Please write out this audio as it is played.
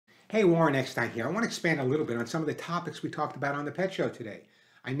Hey, Warren Eckstein here. I want to expand a little bit on some of the topics we talked about on the Pet Show today.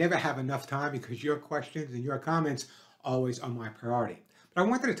 I never have enough time because your questions and your comments always are my priority. But I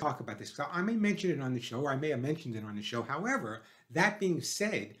wanted to talk about this. So I may mention it on the show, or I may have mentioned it on the show. However, that being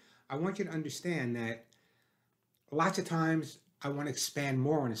said, I want you to understand that lots of times I want to expand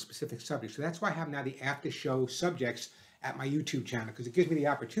more on a specific subject. So that's why I have now the after show subjects at my YouTube channel, because it gives me the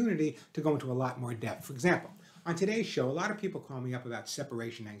opportunity to go into a lot more depth. For example, on today's show, a lot of people call me up about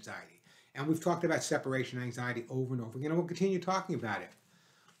separation anxiety. And we've talked about separation anxiety over and over again, and we'll continue talking about it.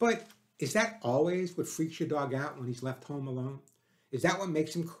 But is that always what freaks your dog out when he's left home alone? Is that what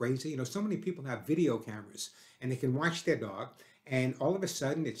makes him crazy? You know, so many people have video cameras and they can watch their dog, and all of a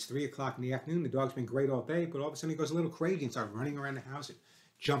sudden it's 3 o'clock in the afternoon. The dog's been great all day, but all of a sudden he goes a little crazy and starts running around the house and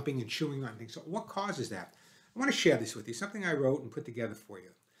jumping and chewing on things. So what causes that? I want to share this with you, something I wrote and put together for you.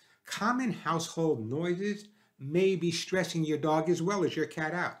 Common household noises may be stressing your dog as well as your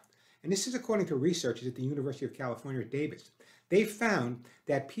cat out. And this is according to researchers at the University of California at Davis. They found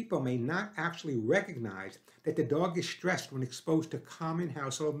that people may not actually recognize that the dog is stressed when exposed to common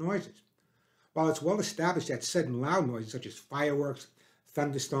household noises. While it's well established that sudden loud noises such as fireworks,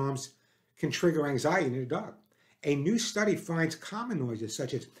 thunderstorms can trigger anxiety in a dog, a new study finds common noises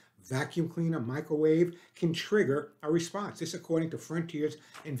such as vacuum cleaner, microwave can trigger a response. This according to Frontiers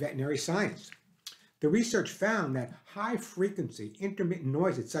in Veterinary Science. The research found that high-frequency intermittent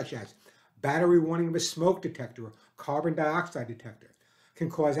noises such as battery warning of a smoke detector or carbon dioxide detector can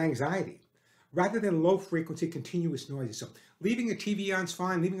cause anxiety, rather than low-frequency continuous noises. So leaving a TV on is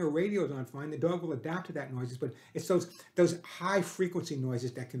fine, leaving a radio on fine, the dog will adapt to that noises, but it's those high-frequency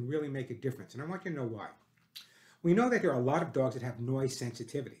noises that can really make a difference, and I want you to know why. We know that there are a lot of dogs that have noise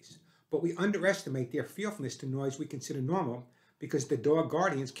sensitivities, but we underestimate their fearfulness to noise we consider normal because the dog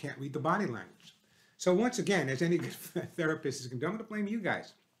guardians can't read the body language. So once again, as any good therapist is going to do, I'm going to blame you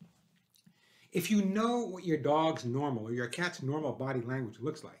guys. If you know what your dog's normal or your cat's normal body language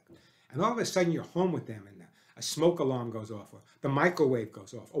looks like, and all of a sudden you're home with them and a smoke alarm goes off or the microwave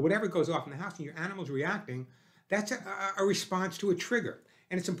goes off or whatever goes off in the house and your animal's reacting, that's a response to a trigger.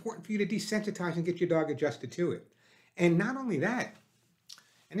 And it's important for you to desensitize and get your dog adjusted to it. And not only that,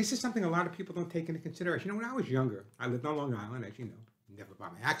 and this is something a lot of people don't take into consideration. You know, when I was younger, I lived on Long Island, as you know, never by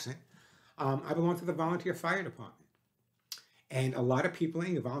my accent. I belong to the volunteer fire department. And a lot of people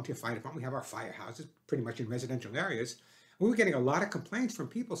in the volunteer fire department, we have our firehouses pretty much in residential areas. We were getting a lot of complaints from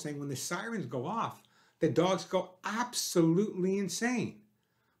people saying when the sirens go off, the dogs go absolutely insane.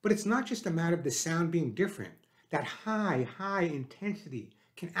 But it's not just a matter of the sound being different. That high intensity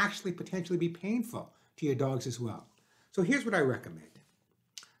can actually potentially be painful to your dogs as well. So here's what I recommend.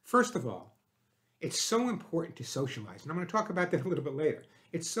 First of all, it's so important to socialize, and I'm going to talk about that a little bit later.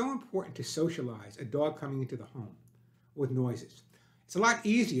 It's so important to socialize a dog coming into the home with noises. It's a lot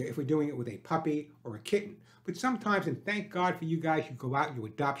easier if we're doing it with a puppy or a kitten, but sometimes, and thank God for you guys, you go out and you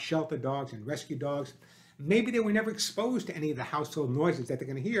adopt shelter dogs and rescue dogs. Maybe they were never exposed to any of the household noises that they're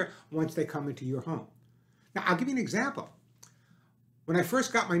going to hear once they come into your home. Now, I'll give you an example. When I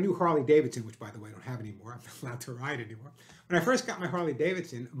first got my new Harley Davidson, which by the way I don't have anymore, I'm not allowed to ride anymore. When I first got my Harley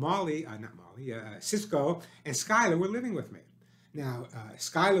Davidson, Cisco and Skylar were living with me. Now,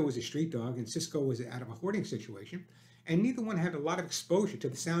 Skylar was a street dog and Cisco was out of a hoarding situation, and neither one had a lot of exposure to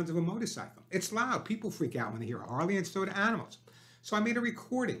the sounds of a motorcycle. It's loud. People freak out when they hear a Harley, and so do animals. So I made a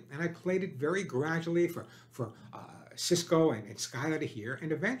recording and I played it very gradually for Cisco and Skylar to hear,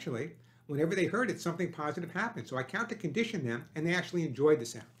 and eventually, whenever they heard it, something positive happened. So I counter-conditioned them, and they actually enjoyed the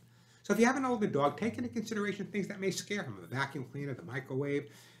sound. So if you have an older dog, take into consideration things that may scare him, the vacuum cleaner, the microwave.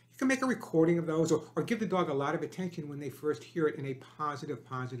 You can make a recording of those or give the dog a lot of attention when they first hear it in a positive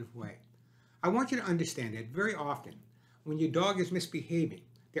way. I want you to understand that very often, when your dog is misbehaving,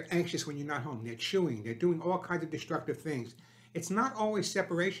 they're anxious when you're not home, they're chewing, they're doing all kinds of destructive things. It's not always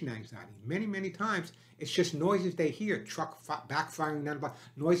separation anxiety. Many times, it's just noises they hear, truck backfiring down the block,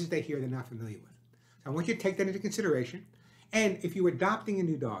 noises they hear they're not familiar with. So I want you to take that into consideration. And if you're adopting a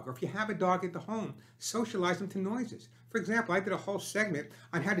new dog, or if you have a dog at the home, socialize them to noises. For example, I did a whole segment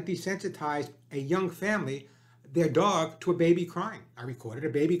on how to desensitize a young family, their dog, to a baby crying. I recorded a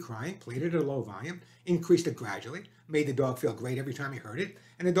baby crying, played it at a low volume, increased it gradually, made the dog feel great every time he heard it,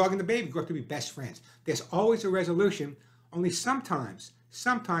 and the dog and the baby grew up to be best friends. There's always a resolution, only sometimes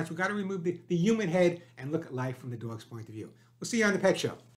we've got to remove the human head and look at life from the dog's point of view. We'll see you on the Pet Show.